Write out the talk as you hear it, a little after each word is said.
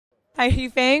Heidi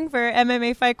Fang for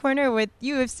MMA Fight Corner with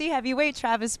UFC heavyweight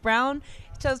Travis Browne.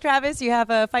 So Travis, you have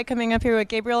a fight coming up here with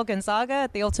Gabriel Gonzaga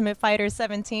at the Ultimate Fighter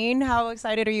 17. How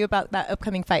excited are you about that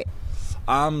upcoming fight?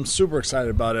 I'm super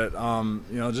excited about it.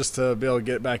 Just to be able to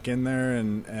get back in there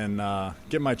and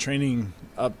get my training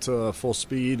up to full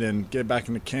speed and get back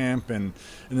into camp and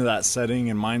into that setting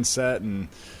and mindset. And,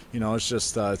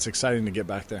 it's exciting to get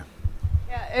back there.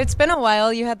 Yeah, it's been a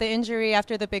while. You had the injury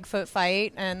after the Bigfoot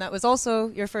fight, and that was also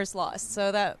your first loss.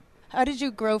 So how did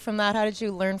you grow from that? How did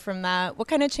you learn from that? What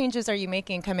kind of changes are you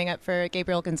making coming up for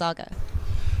Gabriel Gonzaga?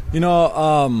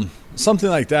 Something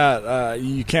like that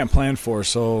you can't plan for.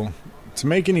 So to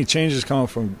make any changes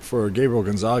coming for Gabriel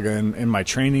Gonzaga in my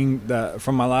training that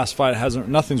from my last fight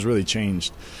nothing's really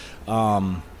changed.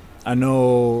 I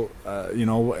know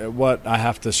what I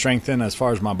have to strengthen as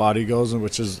far as my body goes,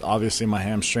 which is obviously my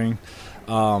hamstring.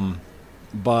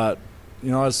 But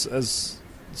as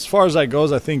far as that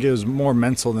goes, I think it was more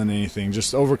mental than anything.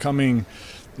 Just overcoming,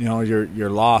 your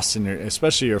loss and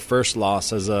especially your first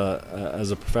loss as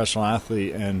a professional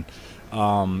athlete, and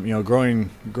growing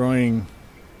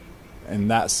in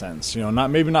that sense.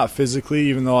 Maybe not physically,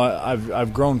 even though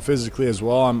I've grown physically as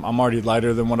well. I'm already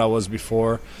lighter than what I was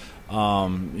before.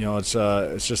 It's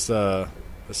a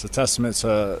testament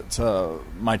to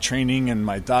my training and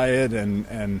my diet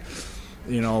and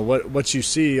what you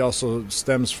see also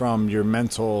stems from your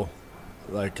mental,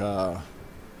 your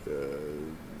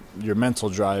mental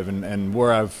drive and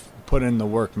where I've put in the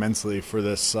work mentally for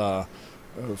this fight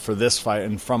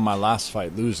and from my last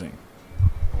fight losing.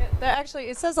 Actually,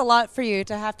 it says a lot for you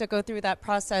to have to go through that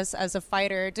process as a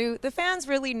fighter. Do the fans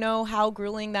really know how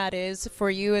grueling that is for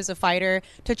you as a fighter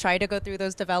to try to go through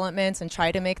those developments and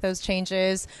try to make those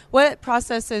changes? What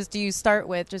processes do you start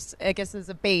with, just I guess as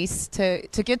a base, to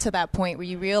get to that point where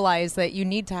you realize that you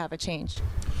need to have a change?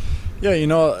 Yeah,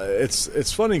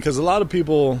 it's funny because a lot of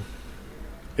people,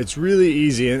 it's really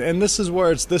easy, and this is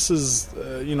where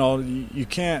you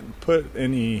can't put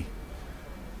anything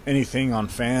on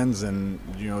fans and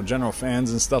general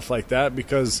fans and stuff like that,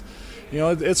 because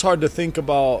it's hard to think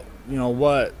about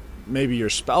what maybe your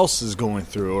spouse is going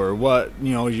through or what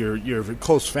your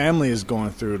close family is going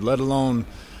through, let alone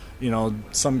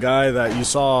some guy that you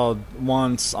saw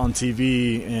once on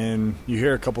TV and you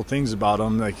hear a couple things about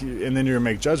him, and then you're gonna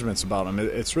make judgments about him.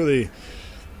 It's really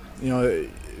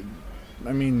it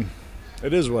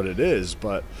is what it is,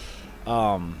 but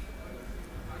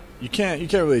you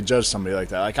can't really judge somebody like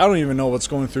that. I don't even know what's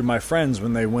going through my friends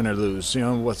when they win or lose.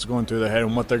 What's going through their head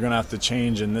and what they're going to have to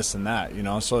change and this and that.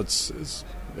 So it's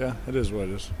it is what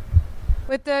it is.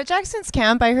 With the Jackson's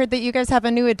camp, I heard that you guys have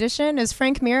a new addition. Is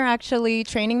Frank Mir actually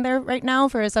training there right now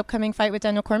for his upcoming fight with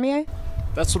Daniel Cormier?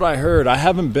 That's what I heard. I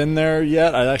haven't been there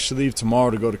yet. I actually leave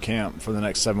tomorrow to go to camp for the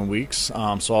next 7 weeks.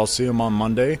 So I'll see him on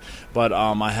Monday. But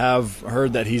I have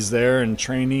heard that he's there and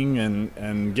training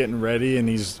and getting ready. And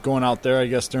he's going out there, I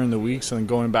guess, during the weeks and then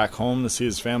going back home to see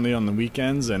his family on the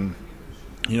weekends. And,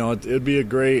 it'd be a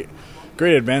great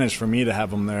advantage for me to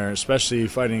have him there, especially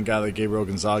fighting a guy like Gabriel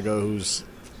Gonzaga, whose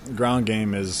ground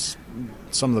game is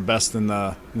some of the best in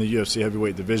the UFC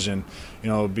heavyweight division.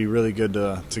 It'd be really good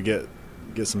to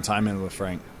get some time in with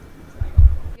Frank.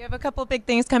 You have a couple big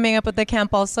things coming up with the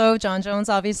camp also. John Jones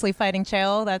obviously fighting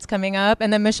Chael, that's coming up.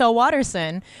 And then Michelle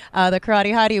Watterson, the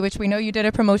Karate Hottie, which we know you did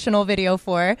a promotional video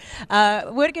for.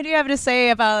 What could you have to say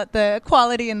about the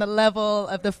quality and the level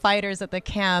of the fighters at the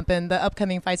camp and the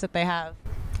upcoming fights that they have?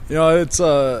 It's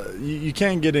you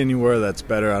can't get anywhere that's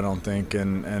better, I don't think.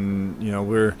 And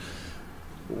we're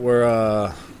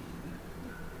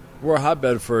a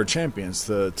hotbed for champions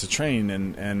to train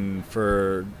and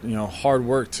for hard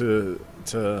work to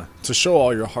show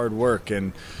all your hard work,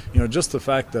 and just the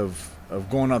fact of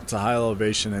going up to high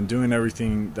elevation and doing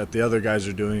everything that the other guys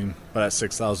are doing, but at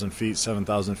 6,000 feet,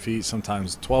 7,000 feet,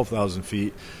 sometimes 12,000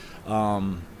 feet.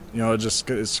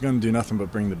 It's going to do nothing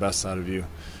but bring the best out of you.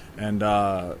 And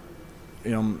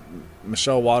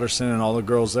Michelle Watterson and all the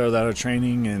girls there that are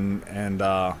training, and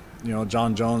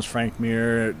John Jones, Frank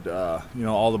Mir,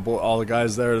 all the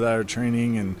guys there that are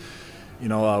training, and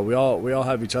we all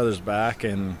have each other's back.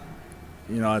 And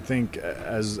I think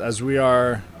as we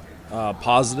are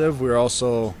positive, we're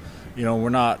also we're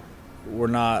not.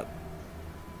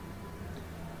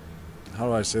 How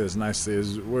do I say this nicely?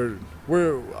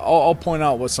 I'll point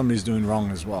out what somebody's doing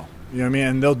wrong as well.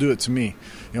 And they'll do it to me,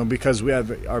 because we have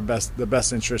the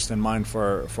best interest in mind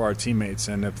for our teammates.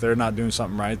 And if they're not doing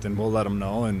something right, then we'll let them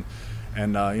know and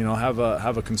have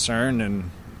a concern.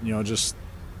 And just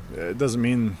it doesn't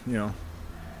mean I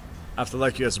have to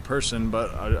like you as a person,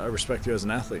 but I respect you as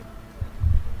an athlete.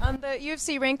 On the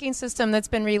UFC ranking system that's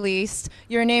been released,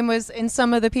 your name was in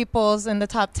some of the people's in the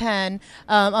top 10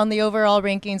 on the overall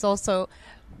rankings also.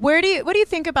 What do you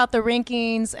think about the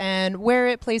rankings and where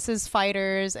it places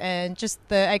fighters and just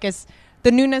the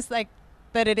newness like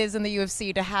that it is in the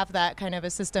UFC to have that kind of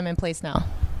a system in place now?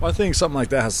 Well, I think something like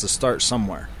that has to start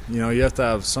somewhere. You have to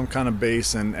have some kind of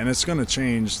base, and it's going to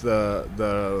change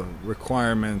the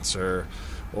requirements or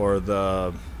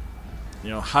the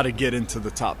how to get into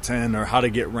the top 10 or how to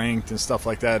get ranked and stuff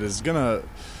like that is gonna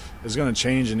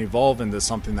change and evolve into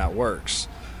something that works.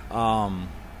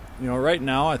 Right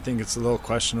now I think it's a little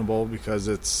questionable because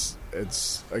it's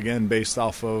again based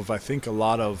off of I think a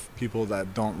lot of people that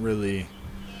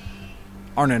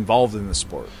aren't involved in the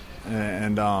sport,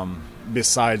 and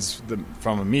besides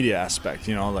from a media aspect,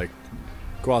 like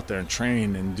go out there and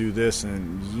train and do this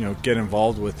and get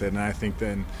involved with it, and I think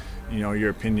then your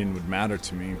opinion would matter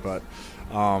to me. But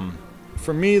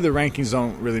for me, the rankings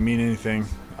don't really mean anything.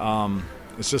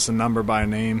 It's just a number by a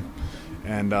name,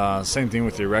 and same thing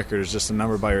with your record. It's just a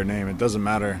number by your name. It doesn't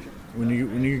matter when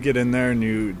you get in there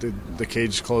and the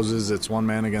cage closes. It's one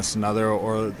man against another,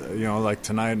 or like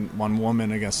tonight, one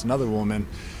woman against another woman,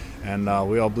 and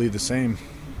we all bleed the same.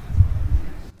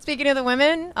 Speaking of the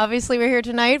women, obviously we're here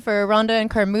tonight for Ronda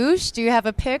and Carmouche. Do you have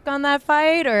a pick on that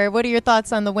fight, or what are your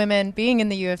thoughts on the women being in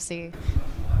the UFC?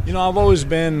 I've always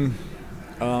been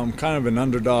kind of an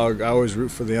underdog. I always root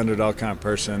for the underdog kind of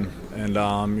person,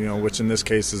 and which in this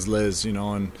case is Liz.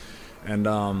 And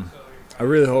I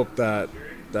really hope that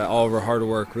all of her hard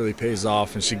work really pays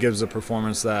off, and she gives a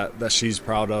performance that she's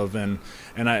proud of, and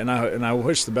I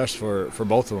wish the best for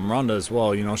both of them. Ronda as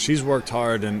well. She's worked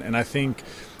hard, and I think.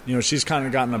 She's kind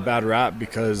of gotten a bad rap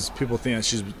because people think that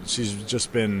she's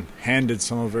just been handed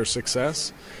some of her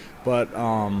success. But,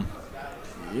 to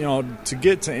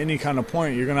get to any kind of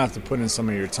point, you're going to have to put in some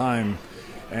of your time.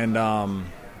 And,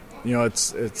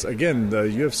 it's again, the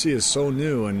UFC is so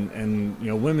new, and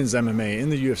women's MMA in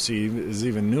the UFC is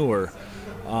even newer.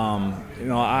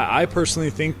 I personally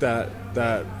think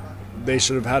that they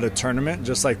should have had a tournament,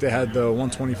 just like they had the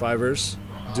 125ers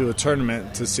do a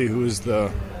tournament to see who's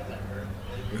the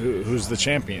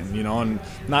champion, and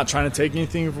not trying to take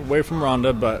anything away from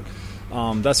Ronda, but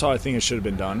that's how I think it should have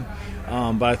been done.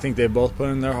 But I think they both put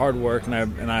in their hard work,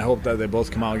 and I hope that they both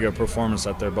come out and give a performance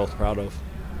that they're both proud of.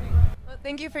 Well,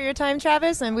 thank you for your time,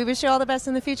 Travis, and we wish you all the best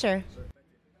in the future.